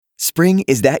Spring,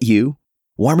 is that you?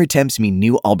 Warmer temps mean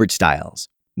new Allbirds styles.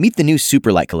 Meet the new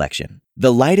Superlight collection,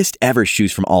 the lightest ever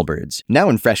shoes from Allbirds, now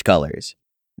in fresh colors.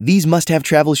 These must-have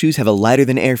travel shoes have a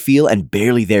lighter-than-air feel and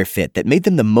barely there fit that made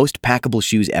them the most packable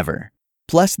shoes ever.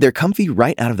 Plus, they're comfy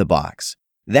right out of the box.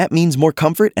 That means more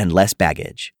comfort and less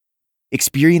baggage.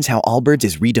 Experience how Allbirds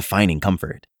is redefining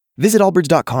comfort. Visit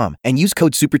allbirds.com and use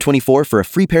code SUPER24 for a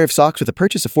free pair of socks with a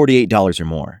purchase of $48 or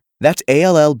more. That's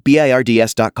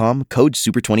ALLBIRDS.com, code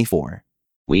SUPER24.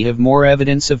 We have more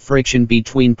evidence of friction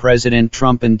between President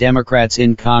Trump and Democrats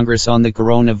in Congress on the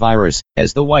coronavirus,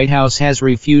 as the White House has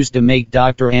refused to make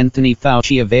Dr. Anthony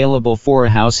Fauci available for a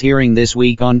House hearing this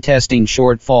week on testing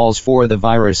shortfalls for the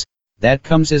virus. That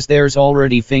comes as there's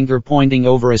already finger-pointing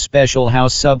over a special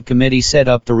House subcommittee set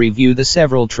up to review the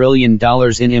several $trillion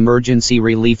in emergency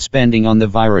relief spending on the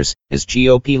virus, as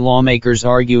GOP lawmakers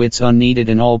argue it's unneeded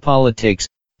in all politics.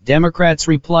 Democrats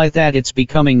reply that it's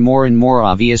becoming more and more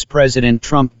obvious President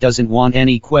Trump doesn't want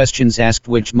any questions asked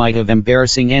which might have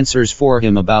embarrassing answers for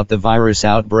him about the virus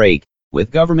outbreak. With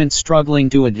government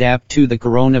struggling to adapt to the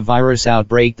coronavirus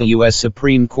outbreak, the U.S.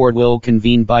 Supreme Court will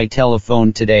convene by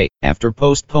telephone today, after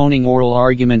postponing oral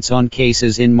arguments on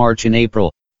cases in March and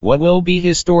April. What will be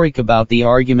historic about the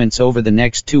arguments over the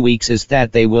next 2 weeks is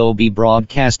that they will be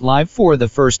broadcast live for the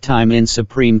first time in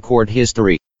Supreme Court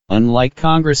history. Unlike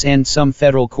Congress and some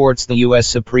federal courts, the U.S.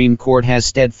 Supreme Court has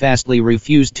steadfastly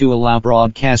refused to allow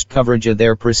broadcast coverage of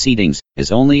their proceedings,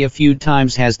 as only a few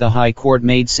times has the High Court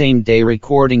made same-day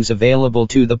recordings available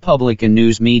to the public and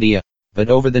news media. But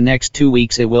over the next 2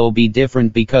 weeks it will be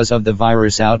different because of the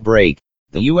virus outbreak.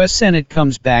 The U.S. Senate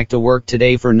comes back to work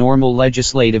today for normal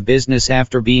legislative business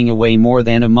after being away more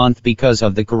than a month because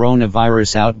of the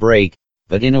coronavirus outbreak.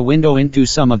 But in a window into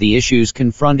some of the issues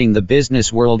confronting the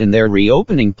business world and their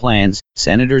reopening plans,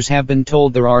 senators have been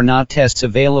told there are not tests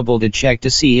available to check to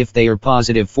see if they are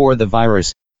positive for the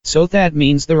virus. So that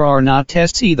means there are not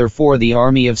tests either for the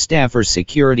army of staffers,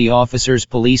 security officers,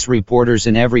 police reporters,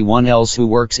 and everyone else who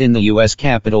works in the U.S.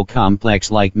 Capitol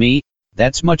complex like me.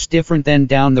 That's much different than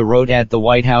down the road at the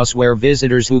White House, where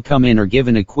visitors who come in are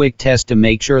given a quick test to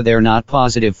make sure they're not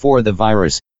positive for the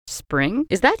virus. Spring,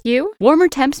 is that you? Warmer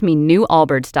temps mean new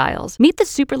Allbirds styles. Meet the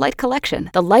Superlight collection,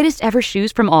 the lightest ever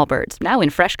shoes from Allbirds, now in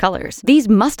fresh colors. These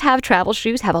must-have travel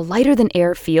shoes have a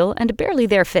lighter-than-air feel and barely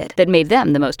there fit that made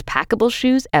them the most packable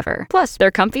shoes ever. Plus,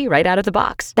 they're comfy right out of the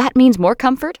box. That means more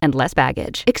comfort and less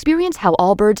baggage. Experience how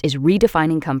Allbirds is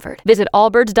redefining comfort. Visit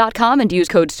allbirds.com and use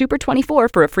code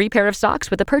SUPER24 for a free pair of socks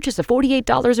with a purchase of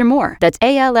 $48 or more. That's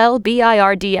ALLBIRDS.com,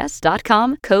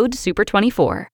 code SUPER24.